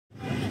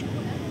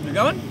We're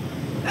going?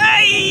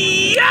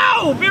 Hey,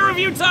 yo! Beer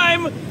review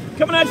time!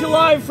 Coming at you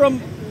live from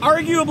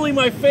arguably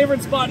my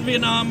favorite spot in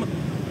Vietnam,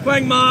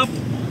 Quang Mop.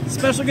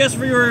 Special guest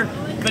reviewer,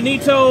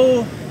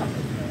 Benito,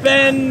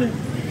 Ben,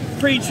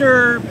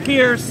 Preacher,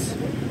 Pearce.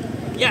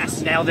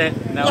 Yes. Nailed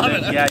it. Nailed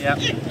it. Yeah.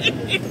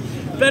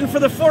 Ben, for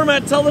the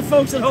format, tell the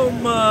folks at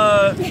home,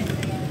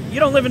 you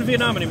don't live in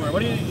Vietnam anymore.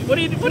 What do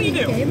you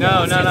do?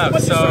 No.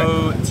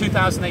 So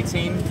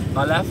 2018,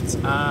 I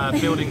left.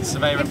 Building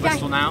surveyor in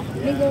Bristol now.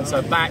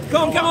 So back.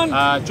 Come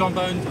on. John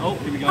Bone. Oh,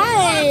 here we go.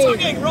 Hey. It's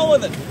okay. Roll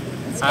with it.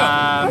 Let's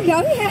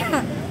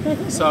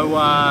go. So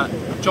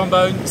John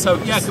Bone.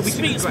 So yeah, could we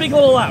speak a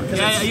little loud?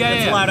 Yeah.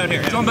 It's loud out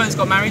here. John Bone's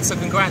got married, so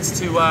congrats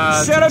to.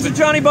 Shout out to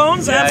Johnny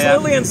Bones,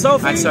 absolutely, and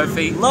Sophie. And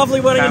Sophie.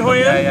 Lovely wedding in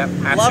Hoi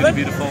An. Absolutely Love it.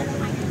 Beautiful.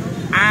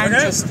 And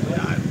just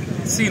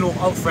seeing all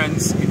old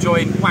friends,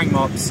 enjoying Wang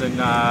Mops, and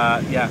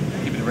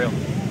keeping it real.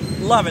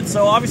 Love it.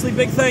 So obviously,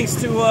 big thanks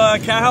to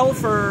Cal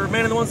for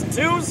manning the ones and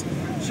twos.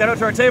 Shout out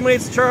to our table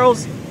mates,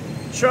 Charles,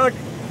 Chuck,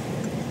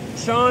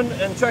 Sean,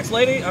 and Chuck's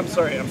lady. I'm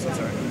sorry. I'm so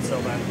sorry. I'm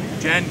so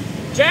bad. Jen.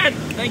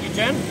 Thank you,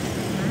 Jen.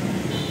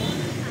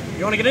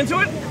 You want to get into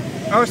it?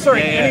 Oh,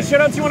 sorry. Any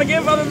shout outs you want to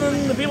give other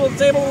than the people at the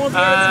table?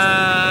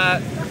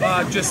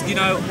 Just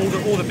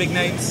all the big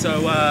names.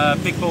 So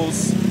Big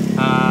Balls,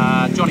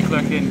 Johnny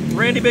Clerkin,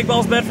 Randy Big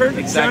Balls Bedford,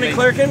 exactly.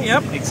 Johnny Clerkin.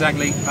 Yep.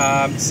 Exactly.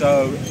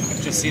 So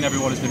just seeing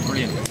everyone has been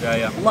brilliant.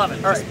 Yeah. Love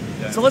it. All right.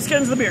 So let's get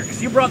into the beer,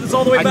 because you brought this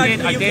all the way back to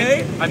the UK. I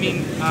did. I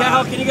mean...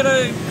 Cal, can you get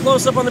a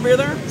close-up on the beer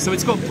there? So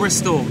it's got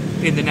Bristol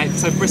in the name.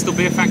 So Bristol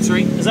Beer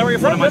Factory. Is that where you're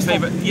from? One of my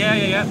favourite...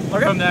 Yeah.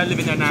 Okay. From there,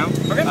 living there now.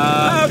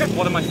 Okay.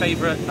 One of my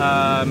favourite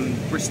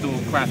Bristol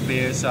craft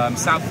beers,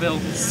 Southville.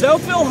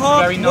 Southville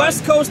hop, Very nice.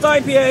 West Coast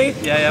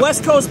IPA. Yeah.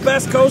 West Coast,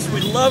 best coast.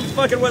 We love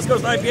fucking West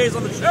Coast IPAs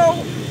on the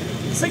show.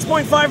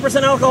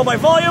 6.5% alcohol by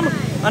volume.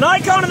 An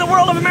icon in the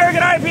world of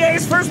American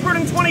IPAs. First brewed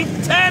in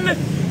 2010.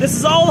 This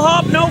is all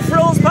hop, no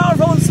frills,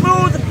 powerful and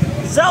smooth.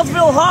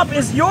 Southville hop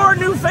is your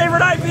new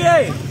favorite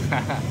IPA.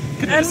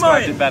 Couldn't have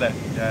described it better.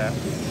 Yeah.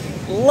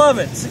 Love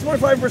it.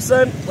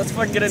 6.5%. Let's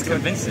fucking get into it.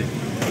 Convincing.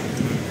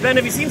 Ben,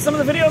 have you seen some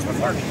of the videos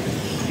before?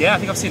 Yeah, I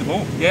think I've seen them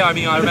all. Yeah, I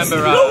mean, I remember...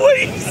 no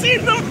way you've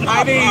seen them!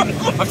 I mean,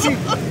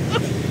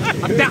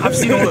 I've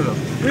seen all of them.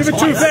 We have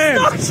 2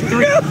 fans.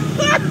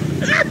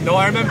 No,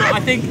 I remember, I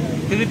think,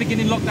 did it begin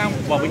in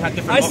lockdown? Well, we had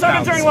different lockdowns. I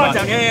started during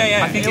lockdown,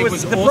 yeah. I think it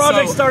was the also,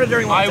 project started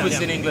during lockdown. I was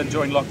in England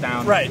during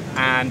lockdown. Right.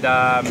 And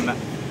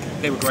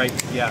they were great,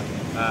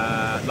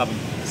 love them.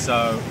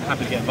 So,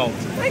 happy to get involved.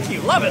 Thank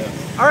you, love it.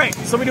 All right,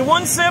 so we do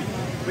 1 sip,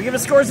 we give it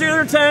scores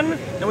 0 to 10,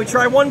 and we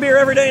try 1 beer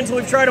every day until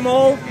we've tried them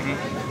all.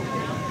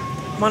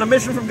 I'm on a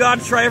mission from God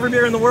to try every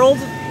beer in the world.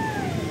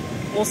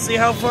 We'll see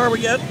how far we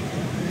get.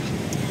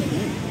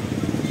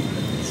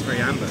 It's very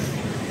amber.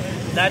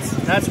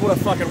 That's what a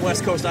fucking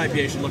West Coast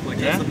IPA should look like.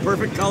 Yeah? That's the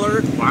perfect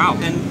color. Wow.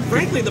 And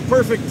frankly, the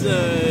perfect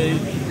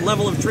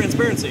level of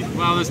transparency.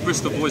 Well, those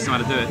Bristol boys know how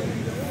to do it.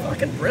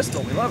 Fucking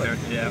Bristol, we love it.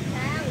 Yeah.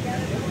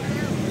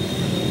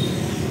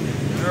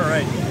 All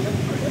right.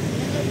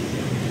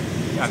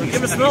 Yeah, So give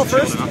it a smell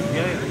first.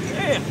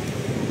 Yeah.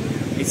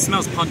 It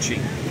smells punchy.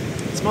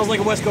 It smells like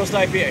a West Coast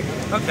IPA.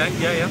 Okay,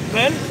 yeah.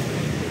 Ben,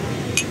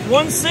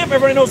 1 sip,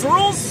 everybody knows the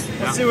rules.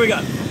 Let's see what we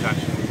got. Okay.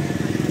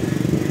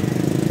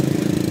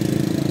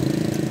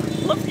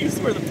 I love to use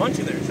the word the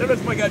punchy there. Shout out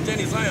to my guy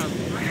Danny Zion.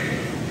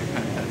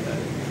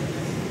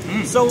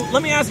 So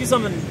let me ask you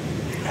something.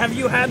 Have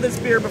you had this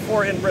beer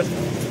before in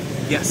Bristol?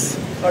 Yes.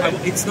 Okay.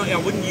 It's not. I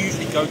wouldn't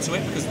usually go to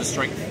it because of the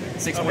strength.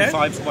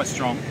 6.5 is quite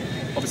strong.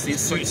 Obviously, it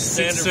suits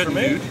certain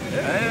mood.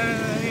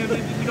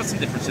 We got some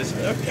differences.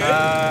 Okay.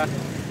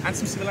 And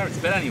some similarities.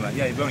 But anyway,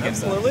 yeah, we're going to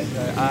get absolutely.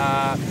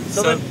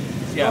 So then,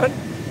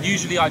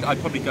 usually I'd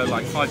probably go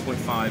like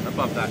 5.5.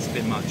 Above that's a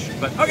bit much.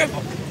 But okay.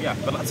 Yeah,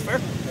 but that's fair.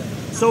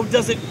 So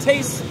does it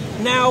taste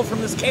now from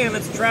this can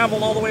that's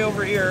traveled all the way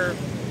over here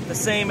the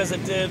same as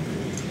it did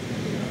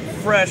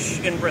fresh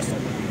in Bristol?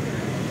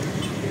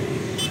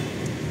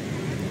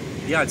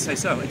 Yeah, I'd say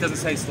so. It doesn't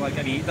taste like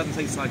any. It doesn't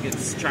taste like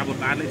it's traveled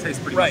badly. It tastes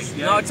pretty right. much.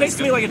 Yeah, no, it tastes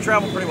to me like it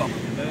traveled pretty well.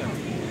 Yeah.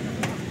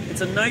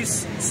 It's a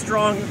nice,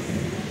 strong,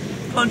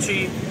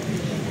 punchy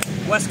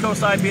West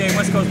Coast IPA.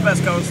 West Coast,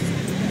 best coast.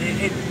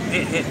 It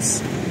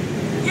hits.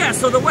 Yeah.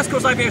 So the West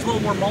Coast IPA is a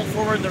little more malt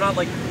forward. They're not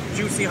like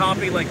juicy,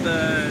 hoppy like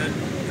the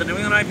New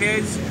England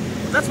IPAs.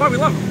 But that's why we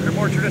love them. They're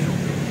more traditional.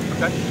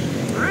 Okay.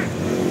 All right.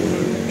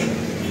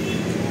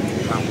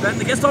 Then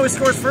the guest always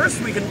scores first.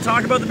 We can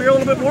talk about the beer a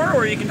little bit more,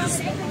 or you can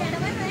just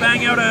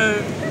bang out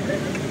a...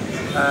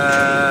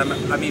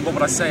 I mean, what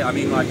would I say? I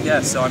mean, like,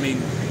 yeah, so I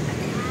mean,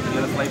 any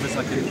other flavours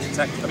I could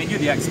detect? I mean, you're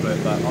the expert,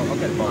 but I'll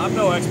get involved. I'm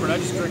no expert, I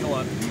just drink a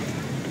lot.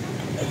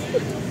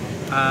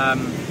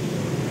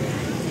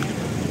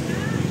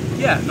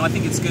 Yeah, no, I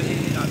think it's good.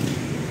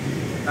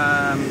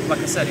 Like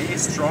I said, it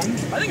is strong.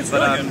 I think it's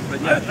really good.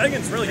 But yeah. I think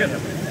it's really good.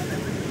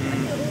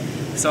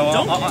 So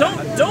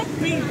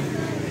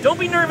don't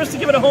be nervous to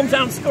give it a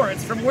hometown score.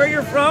 It's from where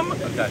you're from.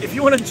 Okay. If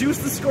you want to juice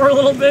the score a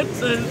little bit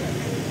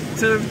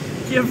to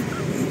give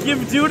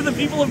give due to the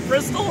people of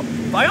Bristol,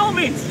 by all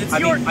means, it's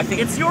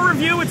it's your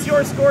review, it's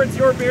your score, it's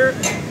your beer,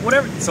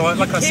 whatever. So,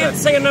 like I said, you can't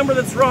say a number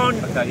that's wrong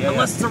okay,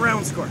 unless it's a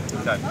round score.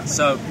 Okay,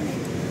 so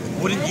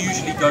wouldn't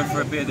usually go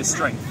for a beer this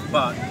strength,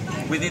 but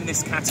within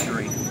this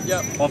category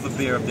of a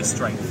beer of this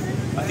strength,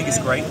 I think it's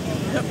great.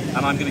 Yep.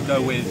 And I'm going to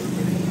go with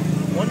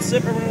one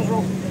sip, everyone's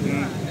roll.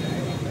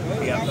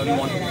 Yeah, only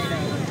one.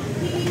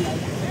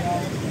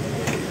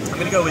 I'm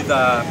going to go with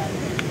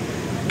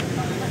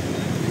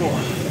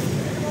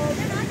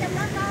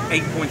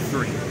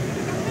 8.3.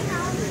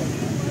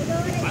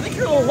 I think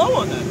you're a little low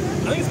on that. I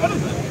think it's better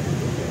than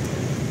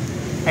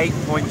that.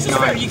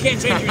 8.9. You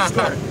can't change your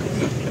score.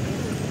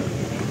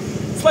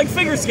 It's like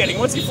figure skating.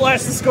 Once you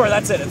flash the score,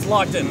 that's it. It's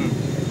locked in.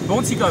 But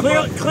once you go...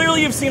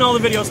 Clearly you've seen all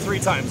the videos 3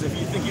 times if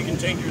you think you can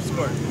change your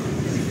score.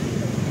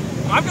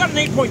 I've got an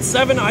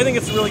 8.7. I think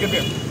it's a really good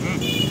beer.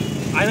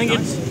 I think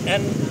it's...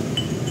 And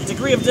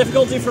degree of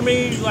difficulty for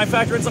me, I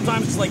factor in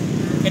sometimes. It's like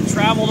it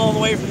traveled all the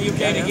way from the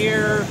UK to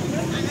here,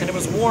 and it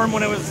was warm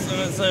when it was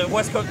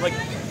West Coast. Like,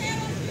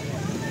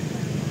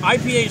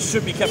 IPAs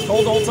should be kept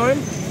cold all the time.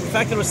 The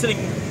fact that it was sitting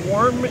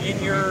warm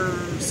in your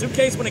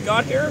suitcase when it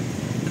got here,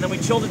 and then we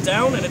chilled it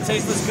down and it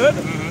tastes this good,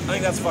 I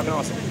think that's fucking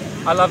awesome.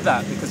 I love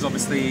that because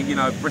obviously, you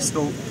know,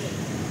 Bristol,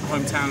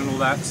 hometown and all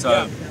that,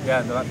 so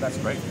yeah that's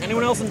great.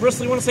 Anyone else in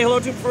Bristol you want to say hello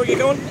to before we get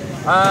going?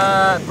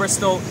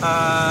 Bristol,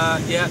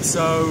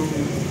 so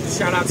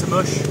shout out to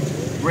Mush,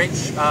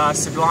 Rich,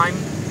 Sublime,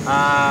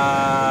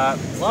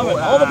 love it,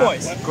 all the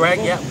boys. Greg,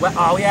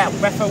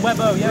 Refo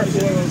Webbo,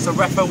 so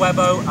Refo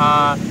Webbo,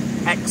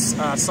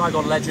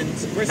 ex-Saigon legend,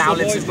 now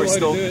lives in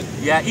Bristol.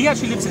 Yeah, he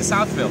actually lives in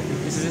Southville.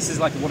 This is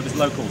like one of his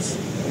locals.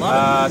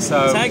 Love it.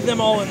 So tag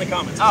them all in the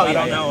comments. I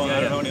don't know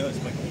any of this.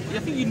 I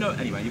think you know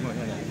anyway. You might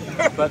know.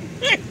 But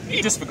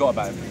you just forgot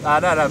about it.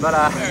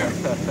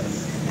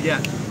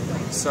 Yeah.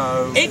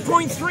 So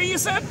 8.3 you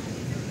said,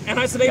 and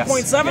I said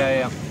 8.7.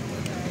 Yeah.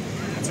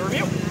 That's a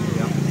review.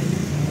 Yeah.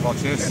 Well,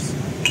 cheers.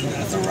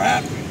 That's a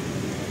wrap.